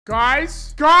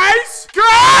Guys!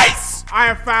 I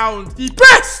have found the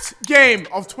best game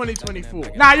of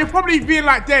 2024. Now, you're probably being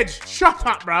like, Dej, shut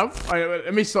up, bruv. Right,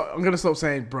 let me stop. I'm gonna stop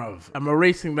saying bruv. I'm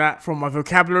erasing that from my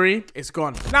vocabulary. It's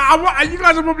gone. Now, you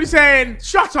guys are probably saying,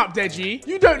 shut up, Deji.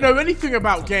 You don't know anything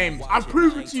about games. I've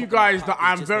proven to you guys that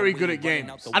I'm very good at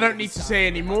games. I don't need to say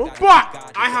anymore.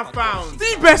 But I have found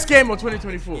the best game of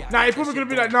 2024. Now, you're probably gonna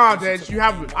be like, nah, Dej, you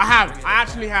haven't. I have. I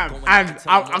actually have. And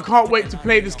I can't wait to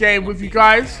play this game with you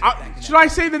guys. Should I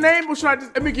say the name or should I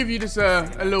just... Let me give you this a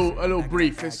little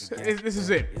brief. This is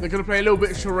it. They're gonna play a little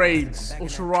bit of charades or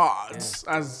charades,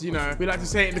 as you know we like to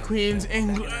say it in the Queen's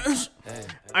English.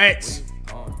 Alright.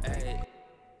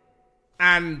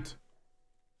 And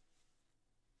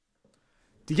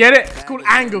do you get it? It's called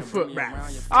Anglefoot, man.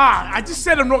 I just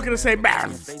said I'm not gonna say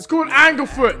man. It's called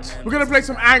Anglefoot. We're gonna play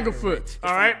some Anglefoot.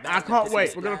 Alright? I can't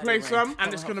wait. We're gonna play some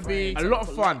and it's gonna be a lot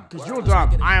of fun. Because you're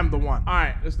dumb. I am the one.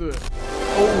 Alright, let's do it.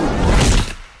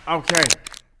 Oh. Okay.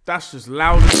 That's just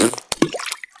loud.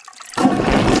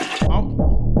 Oh.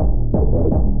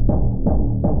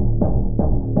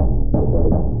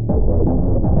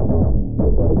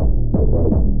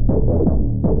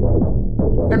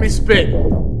 Let me spit.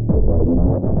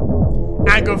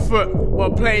 Anglefoot. We're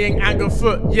playing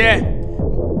Anglefoot, yeah.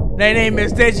 Their name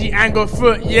is Deji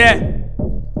Anglefoot, yeah.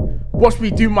 Watch me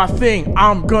do my thing.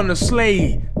 I'm gonna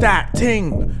slay that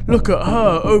ting. Look at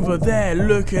her over there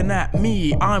looking at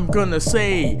me. I'm gonna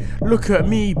say, look at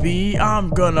me, B. I'm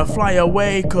gonna fly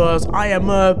away cause I am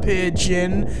a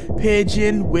pigeon.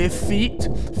 Pigeon with feet.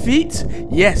 Feet?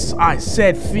 Yes, I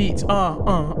said feet.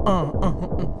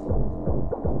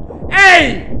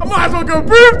 Hey! I might as well go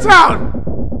Boomtown!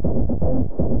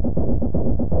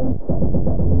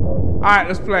 Alright,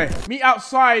 let's play. Meet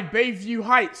outside Bayview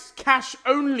Heights. Cash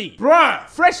only. Bruh,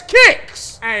 fresh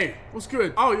kicks! Hey, what's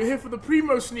good? Oh, you're here for the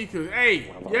Primo sneakers.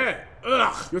 Hey, yeah.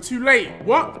 Ugh, you're too late.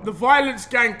 What? The violence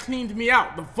gang cleaned me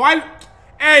out. The violence...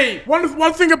 Hey,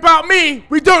 one thing about me,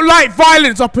 we don't like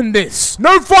violence up in this.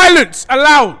 No violence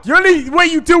allowed. The only way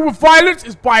you deal with violence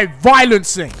is by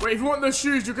violencing. Wait, if you want those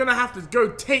shoes, you're gonna have to go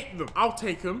take them. I'll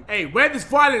take them. Hey, where this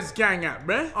violence gang at,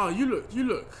 bruh? Oh, you look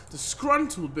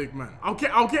disgruntled, big man. I'll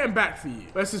get him back for you.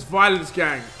 Where's this violence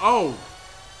gang? Oh,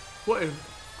 what is?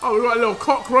 Oh, we got a little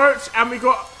cockroach and we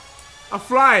got a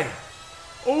fly.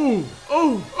 Oh,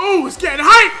 it's getting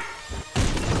hype.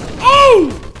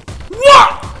 Oh,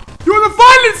 what? You're the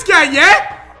violence gang,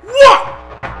 yeah? What?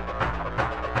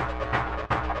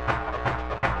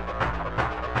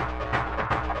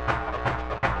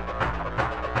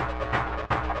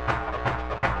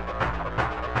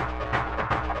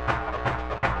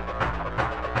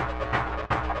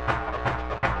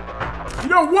 You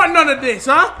don't want none of this,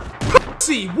 huh?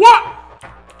 Pussy, what?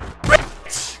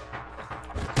 Bitch!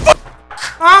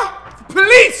 Huh?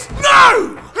 Police?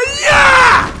 No!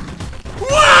 Yeah!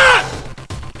 What?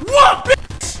 What,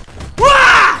 bitch? What?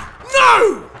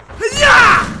 No!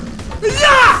 Yeah!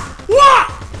 Yeah! What?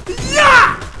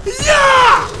 Yeah!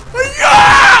 Yeah!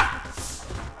 Yeah!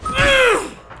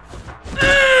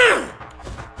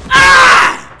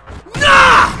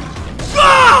 Nah! Go!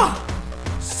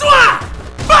 Swat!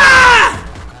 Bah!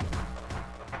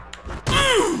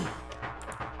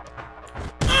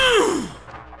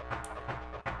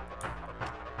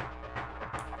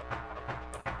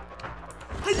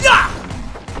 Yeah!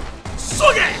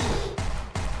 Suga!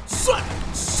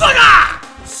 Suga!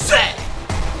 Sit!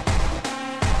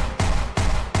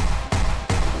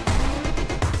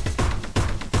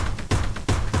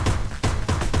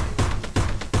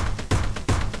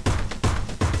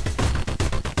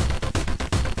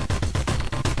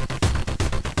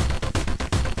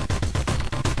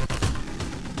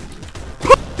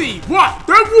 Pussy! What?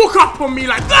 Don't walk up on me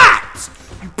like that!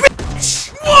 You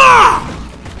bitch! Wah!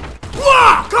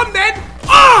 Wah! Come then!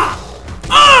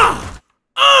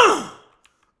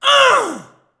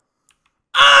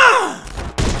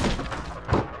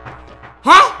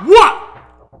 Huh? What?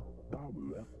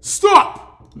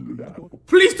 Stop!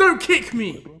 Please don't kick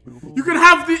me. You can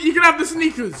have the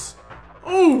sneakers.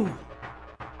 Oh.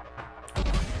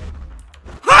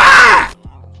 Ha!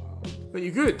 Are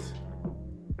you good?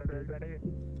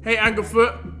 Hey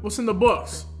Anglefoot, what's in the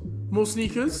box? More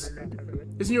sneakers?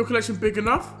 Isn't your collection big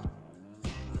enough?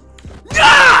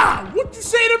 Ah! What'd you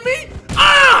say to me?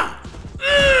 Ah!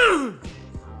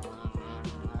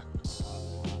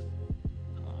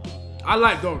 I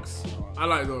like dogs.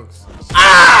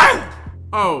 Ah!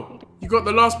 Oh, you got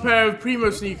the last pair of Primo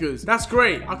sneakers. That's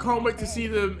great. I can't wait to see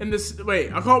them in this.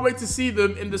 Wait, I can't wait to see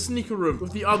them in the sneaker room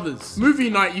with the others. Movie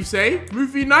night, you say?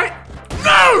 Movie night?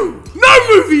 No! No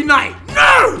movie night!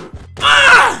 No!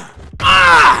 Ah!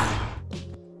 Ah!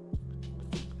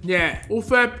 Yeah, all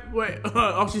fair. Wait,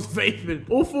 oh, she's vaping.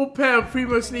 All 4 pair of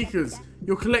Primo sneakers.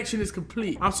 Your collection is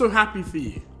complete. I'm so happy for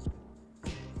you.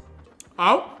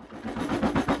 Oh?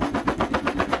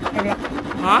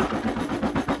 Huh?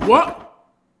 What?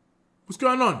 What's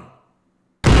going on?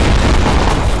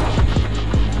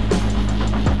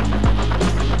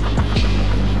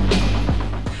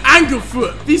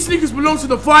 Anglefoot. These sneakers belong to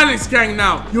the Violence Gang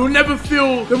now. You'll never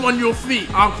feel them on your feet.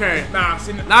 Okay, nah,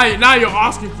 see, now you're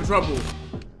asking for trouble.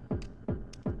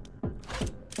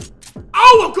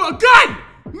 Oh, I've got a gun!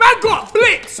 Man got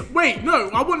Blitz! Wait, no,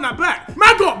 I want that back.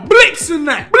 Man got Blitz in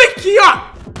there! Blicky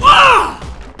up! Ah!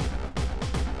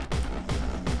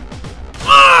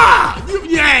 Ah!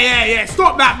 Yeah.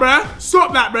 Stop that, bruh.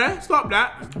 Stop that, bruh. Stop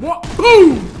that. What?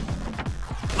 Boom!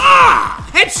 Ah!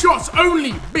 Headshots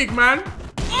only, big man.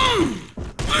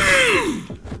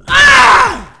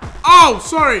 Ah! Oh,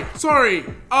 sorry.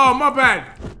 Oh, my bad.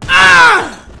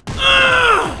 Ah!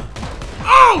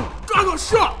 Oh, I got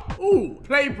shot. Oh,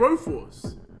 play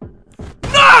Broforce.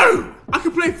 No! I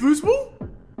can play foosball?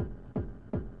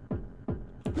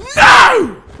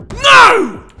 No!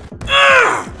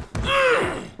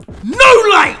 No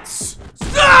lights!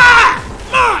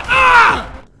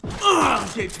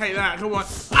 Okay, take that, come on.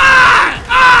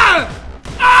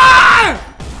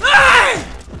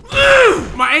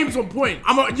 My aim's on point.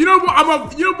 You know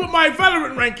what my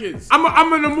Valorant rank is?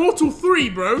 I'm an Immortal 3,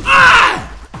 bro.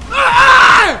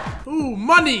 Ooh,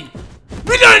 money.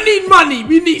 We don't need money,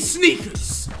 we need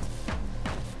sneakers.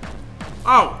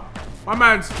 Oh, my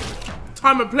man's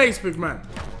time and place, big man.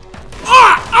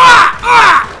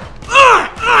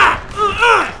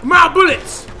 I'm out of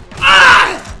bullets.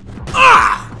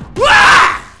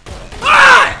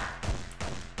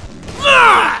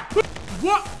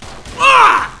 What?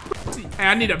 Hey,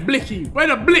 I need a blicky. Where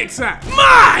the blicks at?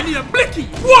 I need a blicky.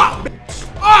 What?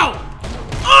 Oh!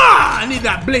 I need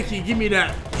that blicky. Give me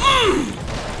that.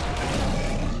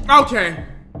 Okay.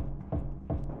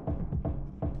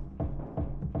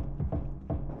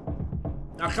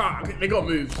 I can't. They got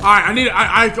moved. All right.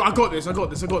 I got this.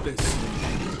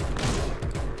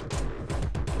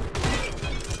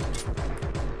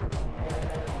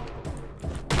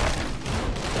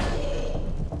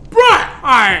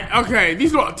 Alright, okay,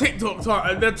 these lot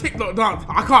are they're TikTok dance.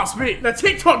 I can't speak. They're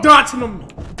TikTok dancing on me.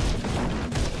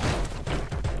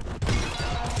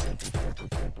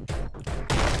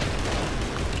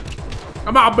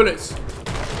 I'm out of bullets.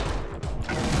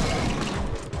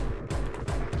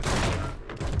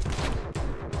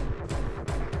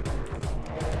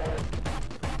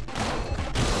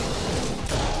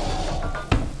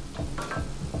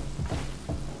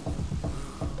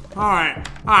 Alright.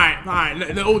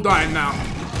 They're all dying now.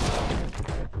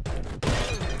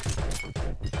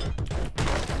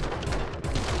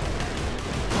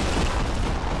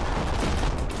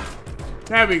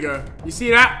 There we go. You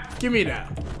see that? Give me that.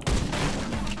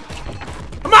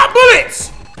 I'm out of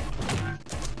bullets!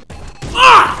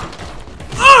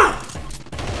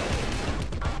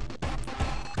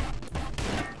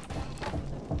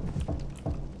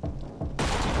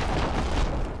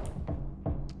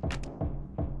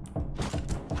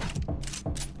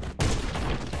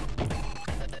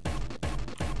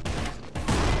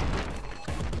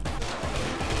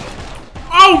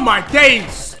 Oh my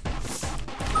days!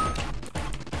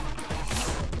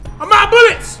 I'm out of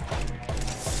bullets!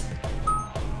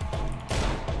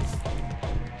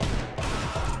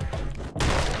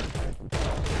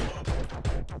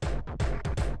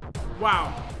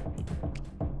 Wow.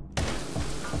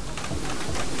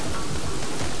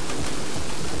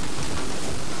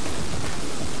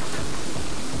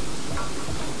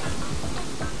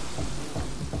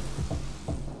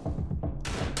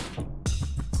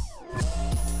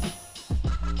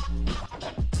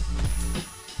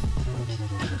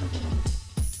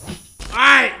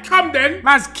 Alright, come then.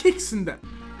 Man's kicks in them.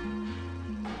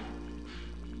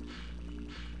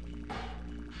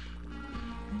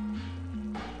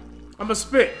 I'ma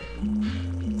spit.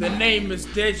 The name is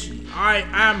Deji. I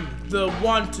am the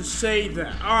one to say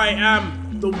that. I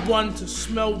am the one to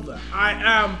smell that. I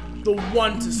am the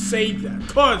one to say that.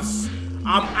 Cause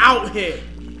I'm out here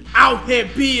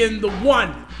being the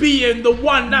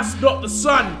one that's not the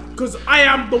sun. Cause I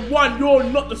am the one, you're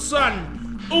not the sun.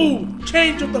 Ooh,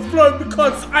 change of the flow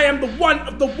because I am the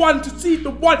one to see the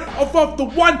one above the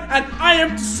one, and I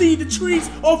am to see the trees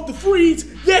of the trees.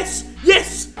 Yes,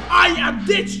 I am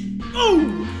Deji.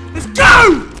 Ooh, let's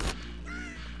go!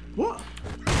 What?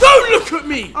 Don't look at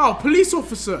me! Oh, police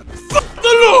officer. Fuck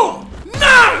the law!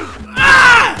 No!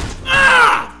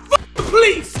 Fuck the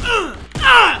police!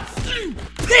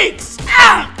 Pigs!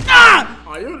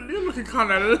 Oh, you're looking kind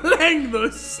of lame though,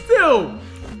 still.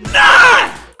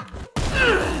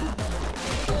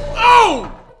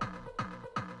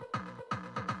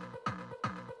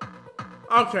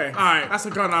 Okay, alright. That's a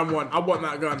gun I want. I want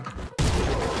that gun.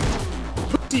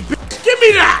 Pussy bitch, give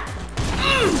me that!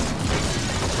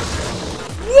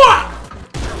 What?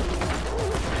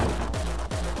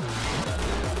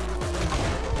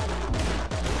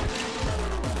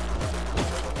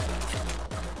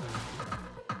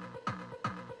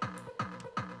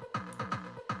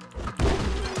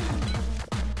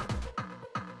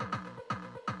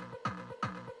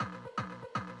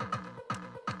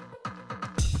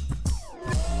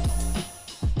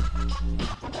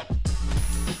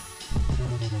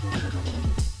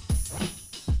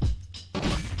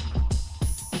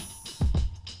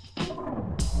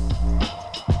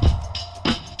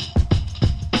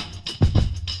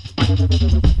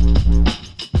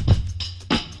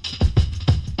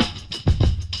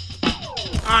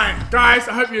 Alright, guys,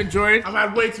 I hope you enjoyed. I've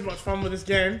had way too much fun with this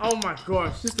game. Oh my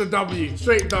gosh, just a W.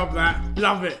 Straight dub that.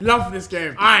 Love it. Love this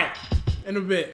game. Alright, in a bit.